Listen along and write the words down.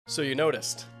So you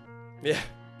noticed. Yeah.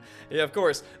 Yeah, of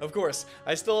course.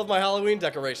 I still have my Halloween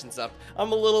decorations up.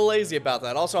 I'm a little lazy about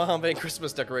that. Also, I have any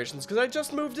Christmas decorations because I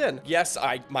just moved in. Yes,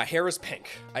 my hair is pink.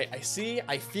 I see,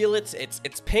 I feel it.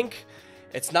 It's pink.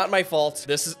 It's not my fault.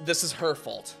 This is her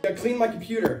fault. I cleaned my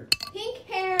computer. Pink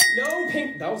hair. No,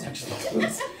 pink. That was actually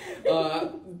close.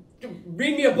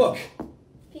 Read me a book.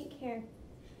 Pink hair.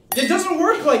 It doesn't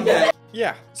work like that.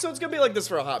 Yeah, so it's gonna be like this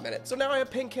for a hot minute. So now I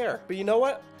have pink hair. But you know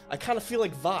what? I kind of feel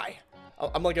like Vi.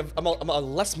 I'm a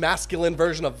less masculine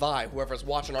version of Vi, whoever's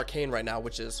watching Arcane right now,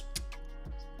 which is...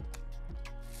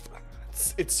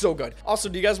 It's so good. Also,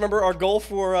 do you guys remember our goal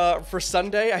for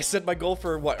Sunday? I said my goal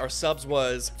for what our subs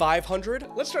was 500.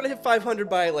 Let's try to hit 500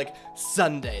 by like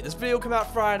Sunday. This video will come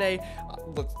out Friday.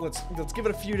 Let's give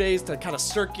it a few days to kind of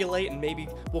circulate, and maybe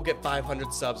we'll get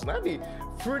 500 subs, and that'd be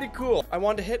pretty cool. I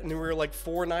wanted to hit, and we were like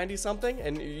 490 something,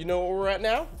 and you know what we're at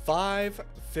now?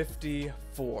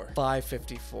 554.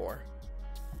 554.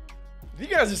 You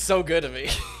guys are so good to me.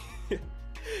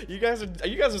 You guys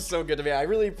are so good to me. I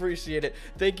really appreciate it.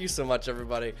 Thank you so much,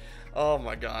 everybody. Oh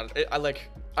my god.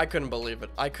 I couldn't believe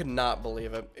it. I could not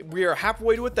believe it. We are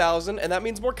halfway to 1,000, and that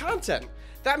means more content.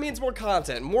 That means more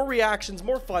content, more reactions,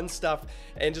 more fun stuff,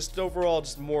 and just overall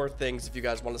just more things if you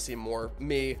guys want to see more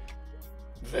me,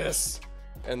 this,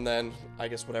 and then I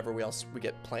guess whatever else we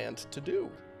get planned to do.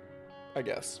 I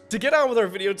guess. To get on with our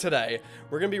video today,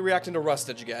 we're gonna be reacting to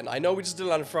Rustage again. I know we just did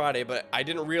it on Friday, but I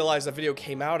didn't realize the video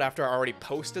came out after I already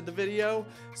posted the video,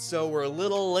 so we're a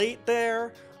little late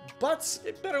there, but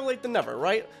better late than never,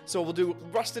 right? So we'll do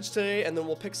Rustage today, and then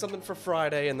we'll pick something for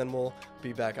Friday, and then we'll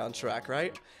be back on track,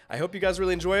 right? I hope you guys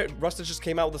really enjoy it. Rustage just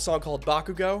came out with a song called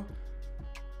BAKUGO.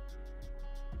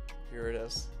 Here it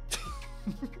is.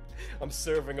 I'm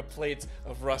serving a plate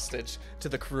of Rustage to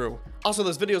the crew. Also,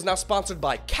 this video is now sponsored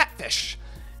by Catfish.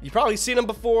 You've probably seen them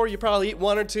before. You probably eat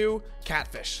one or two.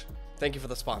 Catfish. Thank you for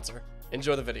the sponsor.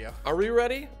 Enjoy the video. Are we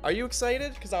ready? Are you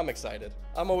excited? Because I'm excited.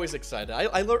 I'm always excited.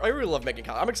 I really love making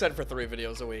content. I'm excited for 3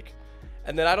 videos a week.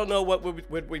 And then I don't know what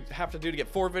we have to do to get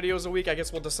 4 videos a week. I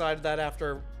guess we'll decide that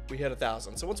after we hit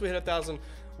 1,000. So once we hit 1,000,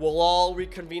 we'll all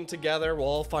reconvene together. We'll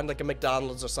all find like a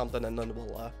McDonald's or something, and then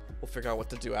we'll figure out what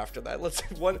to do after that. Let's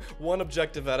one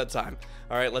objective at a time.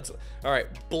 All right,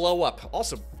 blow up.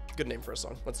 Also, good name for a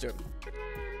song. Let's do it.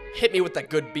 Hit me with that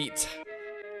good beat.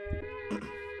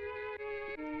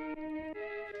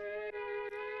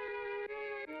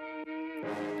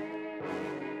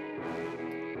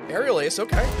 Aerial Ace,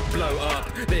 okay. Blow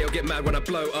up, they all get mad when I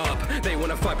blow up. They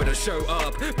wanna fight but don't show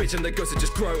up. Bitch and the ghosts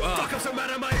just grow up. Fuck, I'm so mad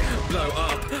at my blow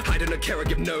up. I don't care, I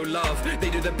give no love. They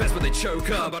do their best but they choke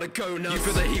up. I'm about to go nuts. You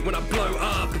feel the heat when I blow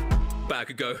up.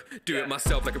 BAKUGO, do it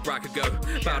myself like a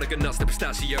RUSTAGE. About to go nuts, the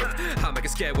pistachio. How make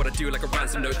it scared what I do like a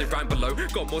ransom note. They rhyme below.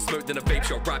 Got more smoke than a vape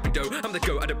shot, rapido. I'm the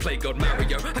goat, I don't play God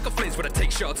Mario. I got flames when I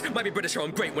take shots. Might be British or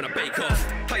I'm great when I bake off.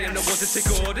 I am no one to take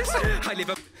orders. I live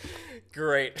a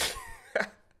great.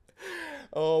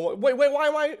 Oh, wait, why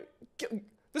am I...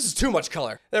 This is too much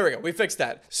color. There we go, we fixed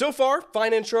that. So far,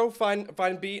 fine intro, fine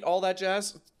beat, all that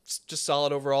jazz. Just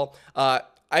solid overall. I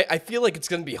feel like it's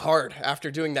gonna be hard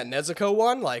after doing that Nezuko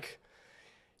one. Like,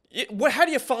 how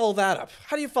do you follow that up?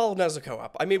 How do you follow Nezuko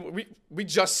up? I mean, we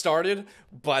just started,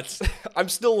 but I'm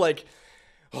still like...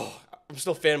 Oh, I'm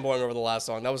still fanboying over the last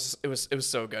song. It was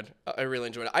so good. I really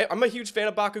enjoyed it. I'm a huge fan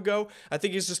of BAKUGO. I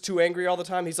think he's just too angry all the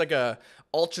time. He's like a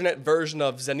alternate version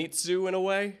of Zenitsu in a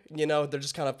way. You know, they're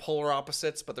just kind of polar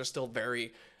opposites, but they're still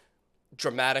very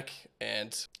dramatic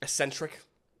and eccentric,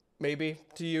 maybe,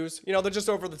 to use. You know, they're just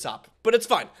over the top. But it's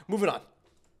fine. Moving on.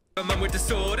 a man with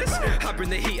disorders. I bring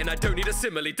the heat and I don't need a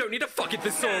simile. Don't need a fucking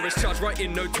thesaurus. Charge right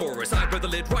in, no Taurus. I blow the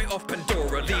lid right off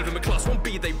Pandora. Leave him in class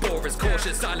 1B, they bore us.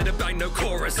 Cautious, silent and bang, no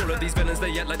chorus. All of these villains,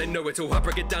 they act like they know it all. I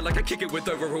break it down like I kick it with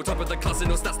overall. Top of the class and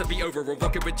no stats to be overall.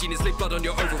 Rocket with genius, leave blood on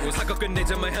your overalls. I got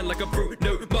grenades in my hand like a brute,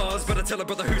 no Mars. But I tell a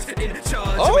brother who's in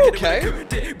charge. Oh, okay.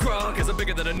 Cause I'm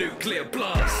bigger than a nuclear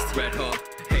blast. Red hot,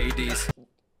 Hades.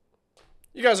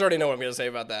 You guys already know what I'm gonna say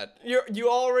about that. You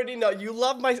already know. You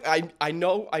love my. I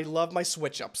know. I love my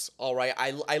switch ups. All right.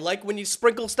 I like when you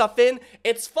sprinkle stuff in.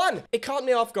 It's fun. It caught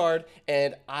me off guard,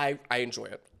 and I enjoy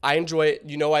it. I enjoy it.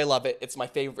 You know I love it. It's my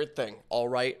favorite thing. All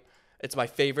right. It's my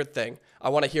favorite thing. I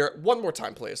want to hear it one more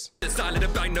time, please. Silent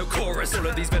and bang, no chorus. All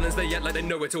of these villains, they act like they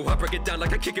know it all. I break it down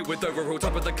like I kick it with overall.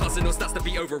 Top of the class and no stats to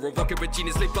be overall. Rocket with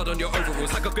genius, leave blood on your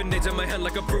overalls. I got grenades in my hand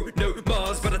like a brute, no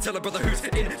Mars. But I tell a brother who's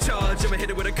in charge. I'ma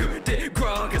hit it with a coup de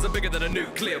grace. Cause I'm bigger than a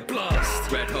nuclear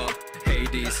blast. Red hot,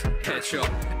 Hades, headshot,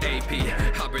 AP.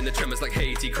 I bring the tremors like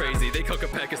Haiti, crazy. They can't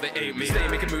compare cause they ain't me. Stay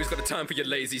making moves, got the time for your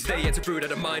lazies. Stay yet to brood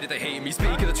out of mind if they hate me.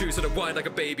 Speaking the truth sort of wide like a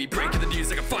baby. Breaking the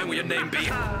news like a fine where your name be.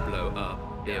 Blow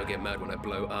up. They'll get mad when I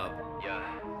blow up.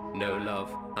 No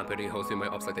love, I'm putting holes through my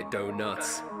ops like they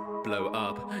donuts. Blow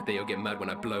up, they'll get mad when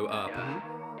I blow up.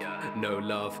 No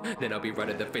love, then I'll be right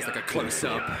in the face like a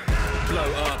close-up.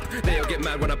 Blow up, they'll get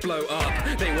mad when I blow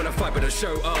up. They wanna fight but don't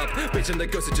show up. Bitch and the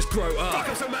ghosts that just grow up.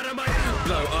 I'm so mad at my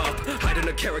blow up. I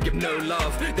don't care, I give no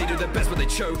love. They do their best but they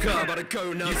choke up. I'm about to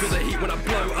go nuts. You feel the heat when I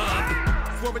blow up.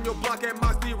 Swerving your block at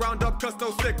my speed, round up, cuss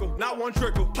no sickle. Not one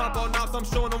trickle. Pop on knobs, I'm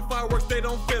showing them fireworks, they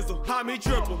don't fizzle. High me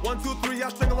triple. 1, 2, 3, I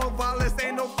string along violence,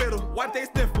 ain't no fiddle. Wipe they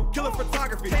sniffle. Killer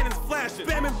photography, cannons flashing,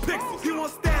 spamming pixels. He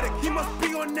wants static, he must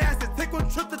be on acid. Take one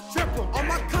trip to triple. On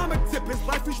my comic tip, his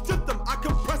life we strip them. I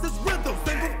compress his rhythm.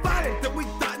 Single file, then we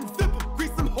dot and zip him.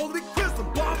 Grease some holy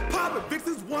chrism. Bomb poppin',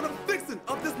 vixens want a vixen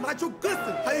of this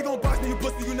nitroglycerin. How you gonna box me, you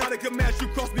pussy? You not a good match. You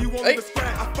cross me, you won't even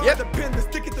scratch. I find the pin, the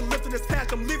stick it, the lift, and it's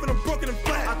hatch. I'm leaving him broken and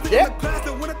flat. I think the class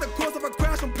that went at the course of a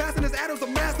crash. I'm passing his atoms a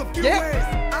massive few ways.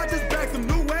 I just back some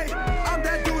new way. I'm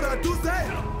that dude, I do say.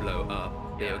 Blow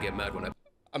up, they'll get mad when I.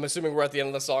 I'm assuming we're at the end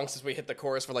of the song since we hit the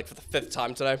chorus for the 5th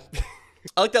time today.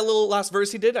 I like that little last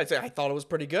verse he did. I thought it was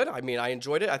pretty good. I mean, I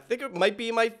enjoyed it. I think it might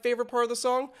be my favorite part of the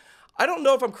song. I don't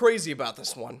know if I'm crazy about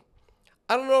this one.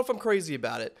 I don't know if I'm crazy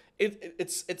about it.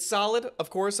 It's solid, of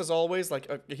course, as always. Like,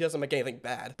 he doesn't make anything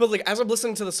bad. But like, as I'm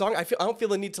listening to the song, I don't feel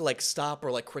the need to like stop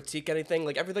or like critique anything.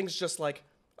 Like, everything's just like,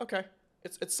 okay,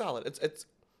 it's solid.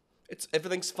 It's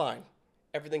everything's fine.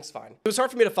 Everything's fine. It was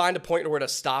hard for me to find a point where to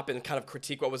stop and kind of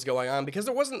critique what was going on because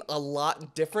there wasn't a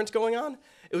lot different going on.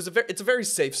 It's a very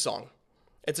safe song.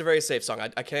 It's a very safe song.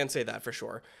 I can say that for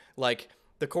sure. Like,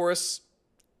 the chorus,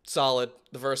 solid.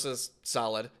 The verses,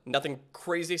 solid. Nothing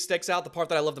crazy sticks out. The part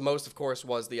that I loved the most, of course,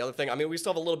 was the other thing. I mean, we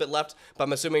still have a little bit left, but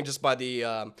I'm assuming just by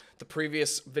the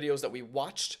previous videos that we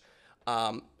watched,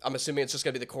 I'm assuming it's just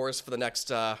gonna be the chorus for the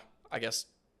next, I guess,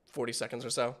 40 seconds or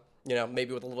so. You know,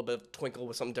 maybe with a little bit of twinkle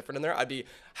with something different in there. I'd be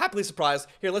happily surprised.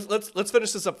 Here, let's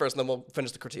finish this up first, and then we'll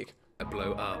finish the critique. I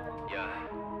blow up.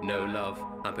 No love,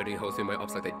 I'm putting holes through my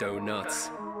ops like they donuts.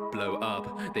 Blow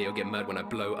up, they'll get mad when I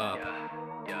blow up.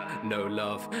 No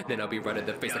love, then I'll be right in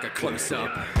the face like a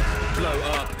close-up. Blow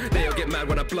up, they'll get mad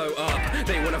when I blow up.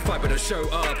 They wanna fight but don't show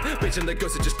up. Bitch and the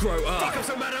ghosts that just grow up. I'm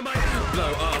so mad at my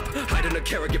blow up. I don't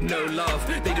care, I give no love.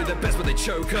 They do their best but they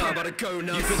choke up. I'm about to go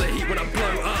nuts. You feel the heat when I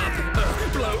blow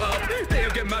up. Blow up,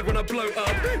 they'll get mad when I blow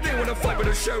up. They wanna fight but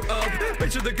don't show up.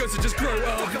 Bitch and the ghosts that just grow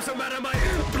up. I'm so mad at my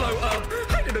blow up.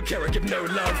 I don't care, I give no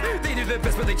love. They do their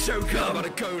best but they choke up. I'm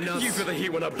about to go nuts. You feel the heat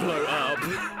when I blow up.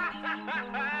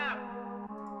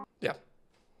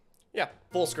 Yeah,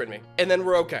 full screen me, and then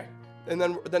we're okay, and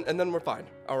then we're fine.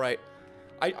 All right,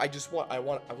 I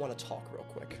want to talk real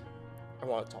quick. I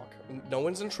want to talk. No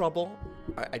one's in trouble.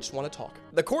 I just want to talk.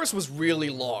 The chorus was really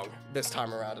long this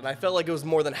time around, and I felt like it was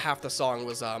more than half the song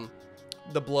was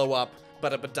the blow up,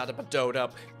 but up, da da ba doed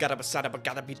up, gotta ba sada ba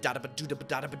gotta be da da ba do da ba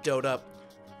da da ba doed up.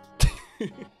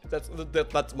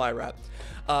 That's my rap.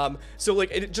 So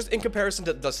like, just in comparison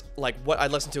to this, like what I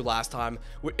listened to last time,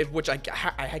 which I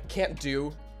can't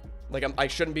do. Like, I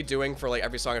shouldn't be doing for, like,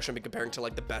 every song. I shouldn't be comparing to,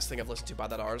 like, the best thing I've listened to by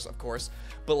that artist, of course.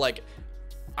 But, like,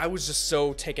 I was just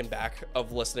so taken back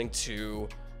of listening to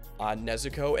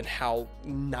Nezuko and how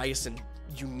nice and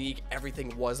unique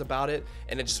everything was about it.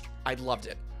 And I loved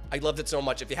it. I loved it so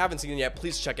much. If you haven't seen it yet,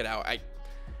 please check it out.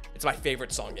 It's my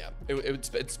favorite song yet.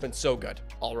 It's been so good.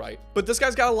 All right. But this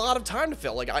guy's got a lot of time to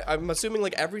fill. Like, I'm assuming,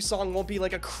 like, every song won't be,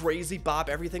 like, a crazy bop.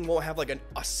 Everything won't have, like,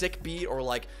 a sick beat or,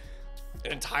 like,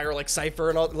 an entire like cipher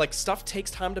and all. Like, stuff takes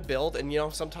time to build, and you know,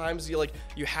 sometimes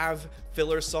you have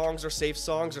filler songs or safe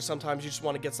songs, or sometimes you just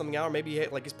want to get something out, or maybe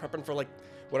he's prepping for like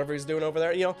whatever he's doing over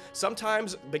there. You know,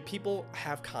 sometimes big people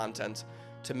have content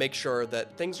to make sure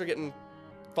that things are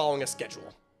following a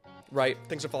schedule, right?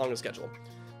 Things are following a schedule.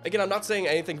 Again, I'm not saying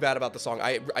anything bad about the song.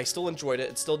 I still enjoyed it.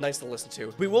 It's still nice to listen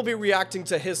to. We will be reacting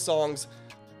to his songs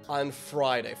on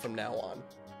Friday from now on.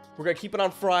 We're going to keep it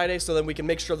on Friday so then we can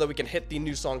make sure that we can hit the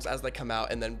new songs as they come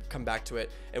out and then come back to it.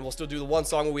 And we'll still do the one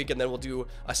song a week, and then we'll do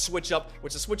a switch up,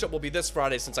 which the switch up will be this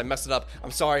Friday since I messed it up.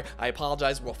 I'm sorry. I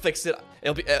apologize. We'll fix it.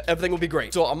 Everything will be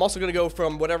great. So I'm also going to go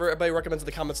from whatever everybody recommends in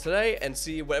the comments today and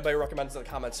see what everybody recommends in the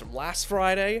comments from last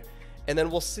Friday. And then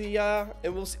we'll see,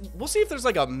 we'll see if there's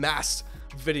like a mass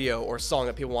video or song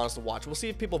that people want us to watch. We'll see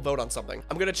if people vote on something.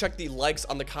 I'm gonna check the likes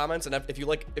on the comments, and if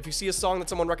you see a song that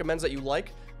someone recommends that you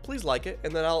like, please like it,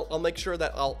 and then I'll make sure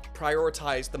that I'll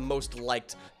prioritize the most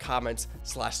liked comments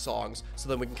 / songs, so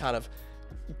then we can kind of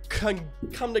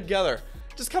come together.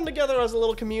 Just come together as a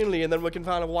little community, and then we can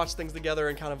kind of watch things together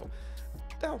and kind of,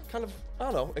 I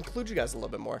don't know, include you guys a little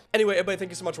bit more. Anyway, everybody,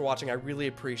 thank you so much for watching. I really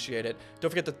appreciate it. Don't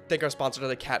forget to thank our sponsor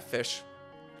today, Catfish.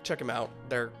 Check them out.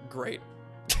 They're great.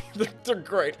 They're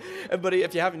great. And buddy,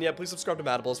 if you haven't yet, please subscribe to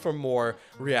Madables for more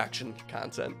reaction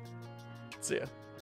content. See ya.